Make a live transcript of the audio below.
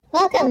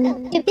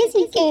Welcome to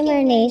Busy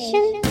Gamer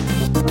Nation.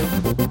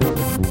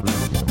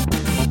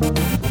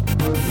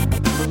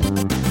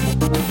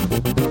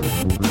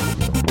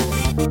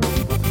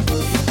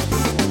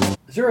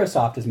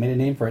 Zerosoft has made a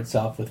name for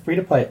itself with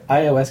free-to-play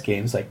iOS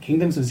games like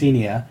Kingdoms of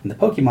Xenia and the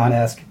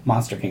Pokemon-esque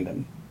Monster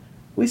Kingdom.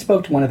 We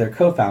spoke to one of their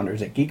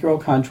co-founders at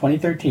GeekGirlCon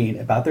 2013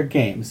 about their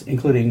games,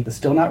 including the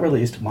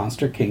still-not-released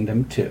Monster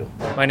Kingdom 2.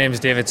 My name is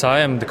David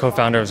Tsai. I'm the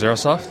co-founder of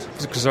Zerosoft.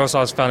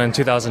 Zerosoft was founded in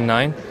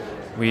 2009.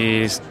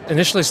 We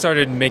initially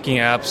started making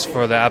apps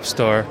for the App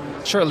Store.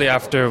 Shortly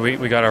after we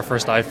got our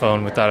first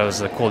iPhone, we thought it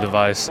was a cool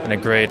device and a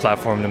great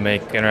platform to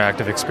make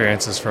interactive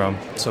experiences from.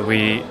 So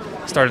we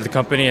started the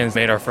company and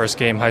made our first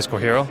game, High School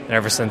Hero. And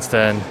ever since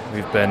then,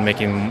 we've been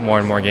making more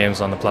and more games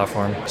on the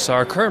platform. So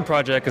our current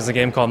project is a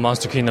game called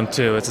Monster Kingdom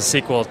 2. It's a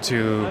sequel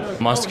to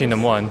Monster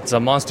Kingdom 1. It's a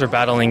monster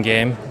battling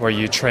game where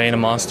you train a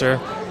monster,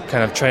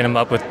 kind of train them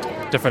up with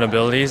different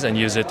abilities and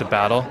use it to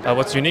battle.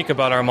 What's unique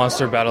about our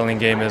monster battling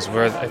game is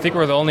I think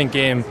we're the only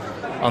game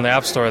on the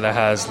App Store that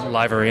has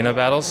live arena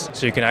battles.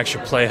 So you can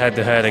actually play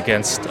head-to-head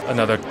against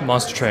another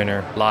monster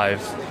trainer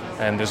live.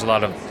 And there's a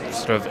lot of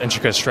sort of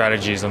intricate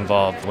strategies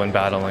involved when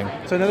battling.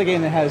 So another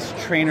game that has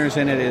trainers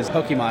in it is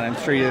Pokemon. I'm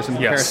sure there's some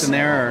comparison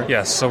there. Or?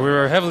 Yes, so we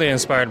were heavily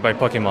inspired by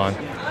Pokemon.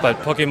 But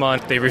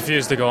Pokemon, they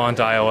refused to go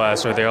onto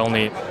iOS, or they're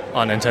only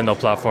on Nintendo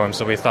platforms.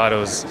 So we thought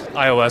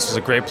iOS was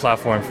a great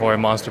platform for a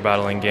monster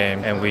battling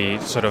game. And we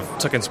sort of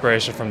took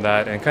inspiration from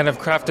that and kind of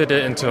crafted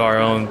it into our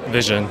own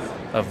vision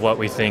of what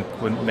we think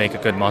would make a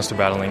good monster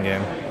battling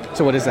game.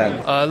 So what is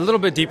that? A little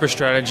bit deeper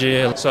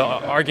strategy. So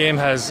our game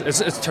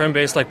it's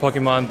turn-based like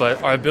Pokemon,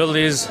 but our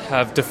abilities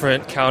have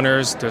different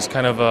counters. There's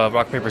kind of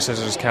rock, paper,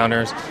 scissors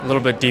counters, a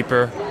little bit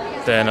deeper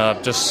than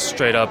just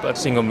straight up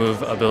single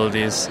move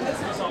abilities.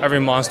 Every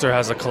monster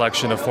has a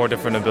collection of 4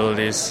 different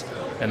abilities,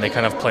 and they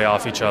kind of play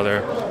off each other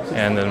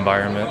and the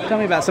environment. Tell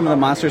me about some of the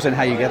monsters and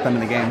how you get them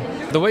in the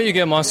game. The way you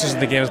get monsters in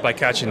the game is by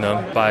catching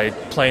them, by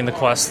playing the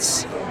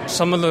quests.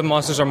 Some of the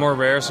monsters are more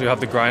rare, so you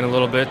have to grind a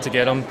little bit to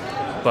get them,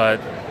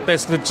 but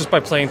basically, just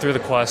by playing through the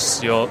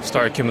quests, you'll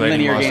start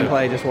accumulating monsters. Linear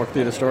gameplay, just work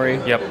through the story?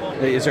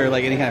 Yep. Is there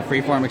like any kind of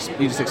freeform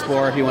you just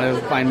explore if you want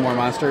to find more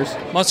monsters?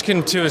 Monster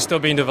Kingdom 2 is still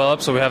being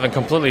developed, so we haven't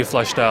completely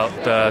fleshed out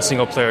the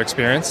single-player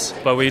experience.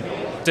 But we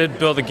did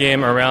build a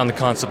game around the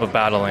concept of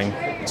battling.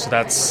 So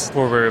that's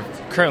where we're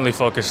currently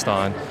focused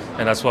on,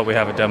 and that's what we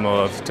have a demo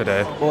of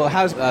today. Well,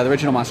 how's the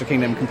original Monster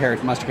Kingdom compared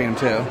to Monster Kingdom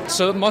 2?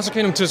 So Monster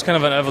Kingdom 2 is kind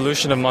of an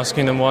evolution of Monster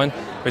Kingdom 1.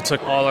 We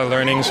took all our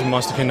learnings from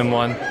Monster Kingdom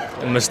 1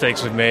 and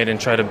mistakes we've made and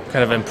try to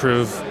kind of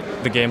improve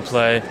the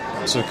gameplay.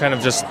 So we kind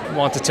of just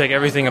want to take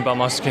everything about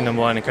Monster Kingdom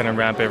 1 and kind of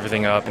ramp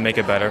everything up and make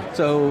it better.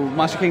 So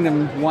Monster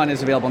Kingdom 1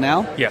 is available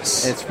now?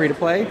 Yes. It's free to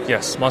play?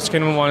 Yes. Monster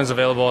Kingdom 1 is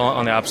available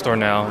on the App Store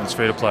now. It's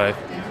free to play.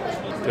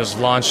 It was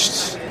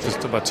launched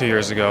just about 2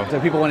 years ago. So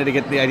if people wanted to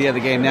get the idea of the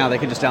game now, they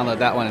could just download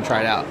that one and try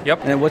it out?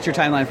 Yep. And what's your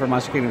timeline for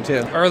Monster Kingdom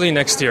 2? Early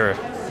next year.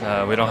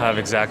 We don't have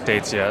exact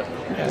dates yet.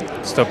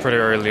 Okay. Still pretty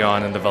early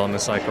on in the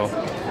development cycle.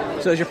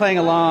 So as you're playing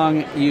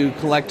along, you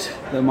collect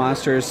the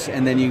monsters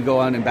and then you go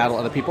on and battle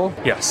other people?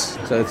 Yes.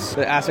 So it's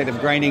the aspect of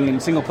grinding in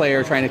single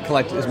player, trying to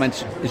collect as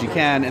much as you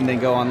can and then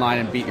go online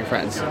and beat your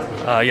friends.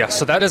 Yes,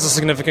 so that is a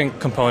significant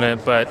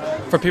component, but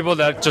for people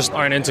that just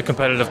aren't into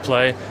competitive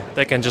play,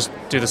 they can just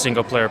do the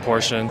single player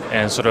portion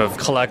and sort of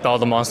collect all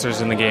the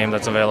monsters in the game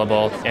that's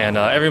available. And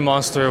every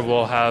monster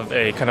will have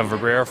a kind of a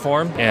rare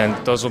form, and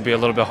those will be a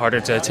little bit harder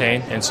to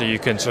attain. And so you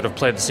can sort of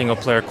play the single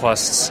player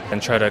quests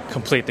and try to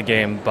complete the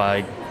game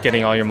by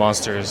getting all your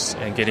monsters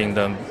and getting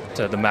them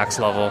to the max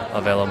level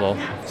available.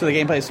 So the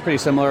gameplay is pretty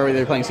similar, whether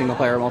you're playing single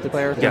player or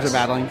multiplayer? Yes. Those are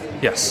battling?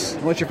 Yes.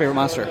 What's your favorite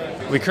monster?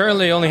 We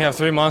currently only have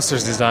 3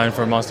 monsters designed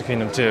for Monster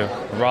Kingdom 2.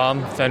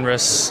 Rom,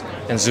 Fenris,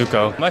 and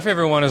Zuko. My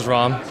favorite one is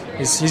Rom.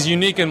 He's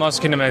unique in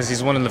Monster Kingdom as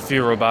he's one of the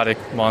few robotic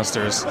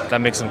monsters.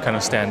 That makes him kind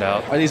of stand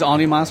out. Are these all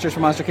new monsters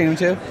for Monster Kingdom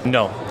 2?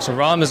 No. So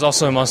Rom is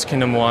also in Monster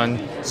Kingdom 1.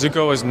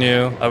 Zuko is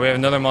new. We have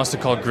another monster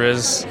called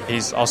Grizz.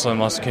 He's also in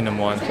Monster Kingdom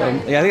 1. So, yeah, I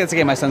think that's the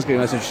game my son's going to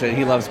be most interested in.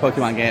 He loves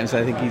Pokemon games,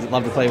 so I think he'd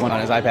love to play one on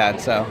his iPad.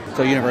 So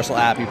Universal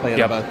app, you play it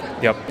on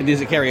both. Yep. And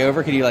does it carry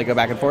over? Can you go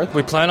back and forth?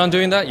 We plan on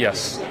doing that,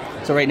 yes.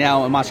 So right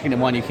now, in Monster Kingdom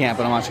 1, you can't,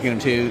 but on Monster Kingdom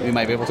 2, you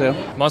might be able to?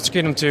 Monster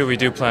Kingdom 2, we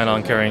do plan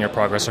on carrying your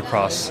progress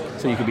across.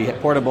 So you could be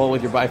portable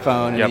with your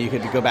iPhone, and then you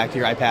could go back to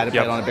your iPad and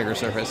play it on a bigger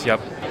surface.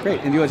 Yep. Great.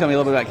 And do you want to tell me a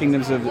little bit about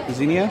Kingdoms of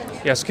Xenia?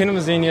 Yes, Kingdom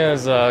of Xenia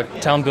is a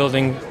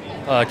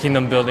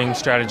kingdom building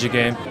strategy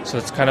game. So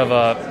it's kind of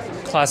a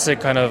classic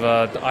kind of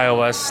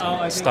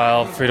iOS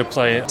style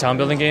free-to-play town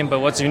building game,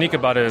 but what's unique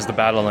about it is the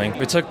battling.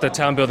 We took the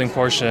town building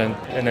portion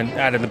and then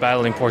added the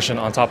battling portion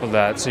on top of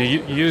that. So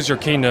you use your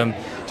kingdom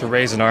to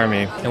raise an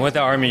army, and with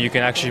that army you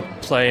can actually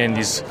play in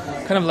these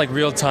kind of like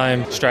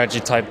real-time strategy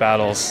type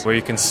battles where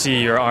you can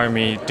see your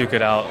army duke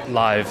it out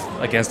live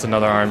against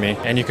another army,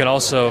 and you can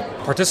also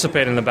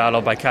participate in the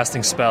battle by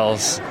casting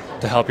spells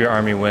to help your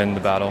army win the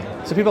battle.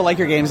 So people like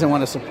your games and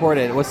want to support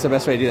it. What's the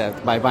best way to do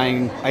that? By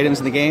buying items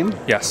in the game?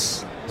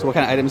 Yes. So what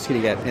kind of items can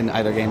you get in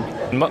either game?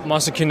 In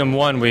Monster Kingdom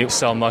 1, we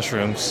sell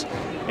mushrooms.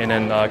 And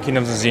in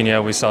Kingdoms of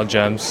Xenia, we sell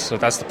gems. So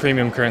that's the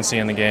premium currency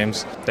in the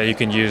games that you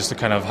can use to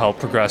kind of help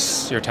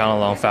progress your town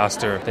along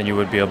faster than you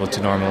would be able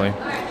to normally.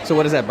 So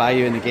what does that buy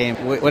you in the game?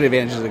 What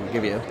advantages does it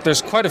give you?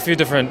 There's quite a few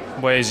different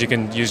ways you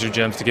can use your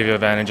gems to give you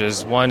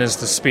advantages. One is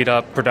to speed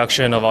up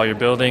production of all your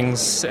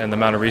buildings and the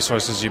amount of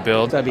resources you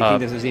build. So that'd be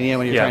Kingdoms of Xenia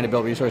when you're trying to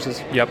build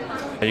resources? Yep.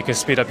 You can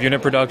speed up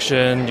unit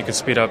production, you can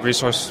speed up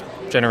resource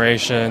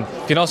generation.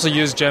 You can also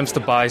use gems to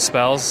buy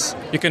spells.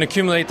 You can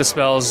accumulate the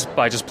spells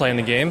by just playing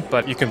the game,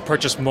 but you can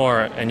purchase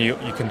more and you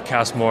can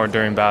cast more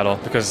during battle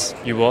because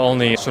you will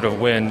only sort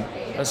of win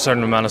a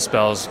certain amount of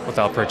spells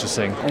without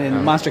purchasing. And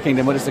in Monster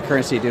Kingdom, what does the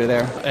currency do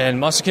there? In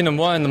Monster Kingdom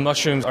 1, the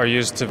mushrooms are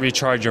used to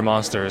recharge your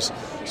monsters.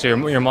 So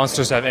your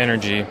monsters have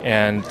energy,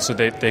 and so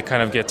they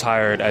kind of get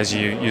tired as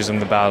you use them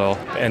to battle,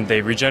 and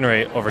they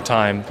regenerate over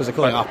time. There's a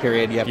cooling off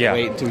period. You have to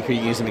wait until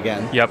you use them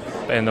again. Yep,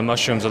 and the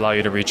mushrooms allow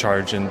you to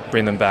recharge and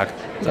bring them back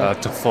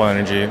to full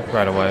energy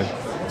right away.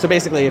 So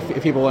basically,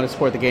 if people want to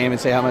support the game and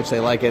say how much they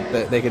like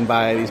it, they can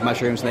buy these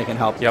mushrooms and they can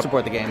help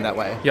support the game that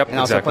way. Yep, and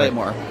also play it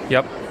more.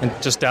 Yep, and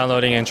just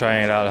downloading and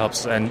trying it out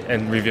helps,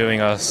 and reviewing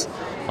us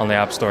on the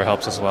App Store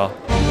helps as well.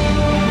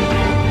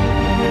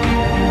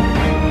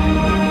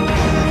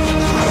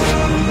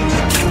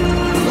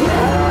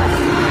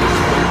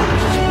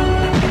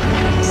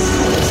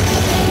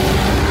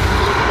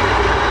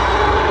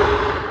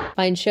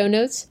 Find show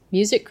notes,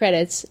 music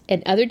credits,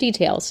 and other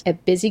details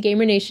at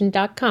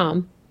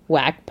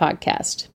busygamernation.com/WAC podcast.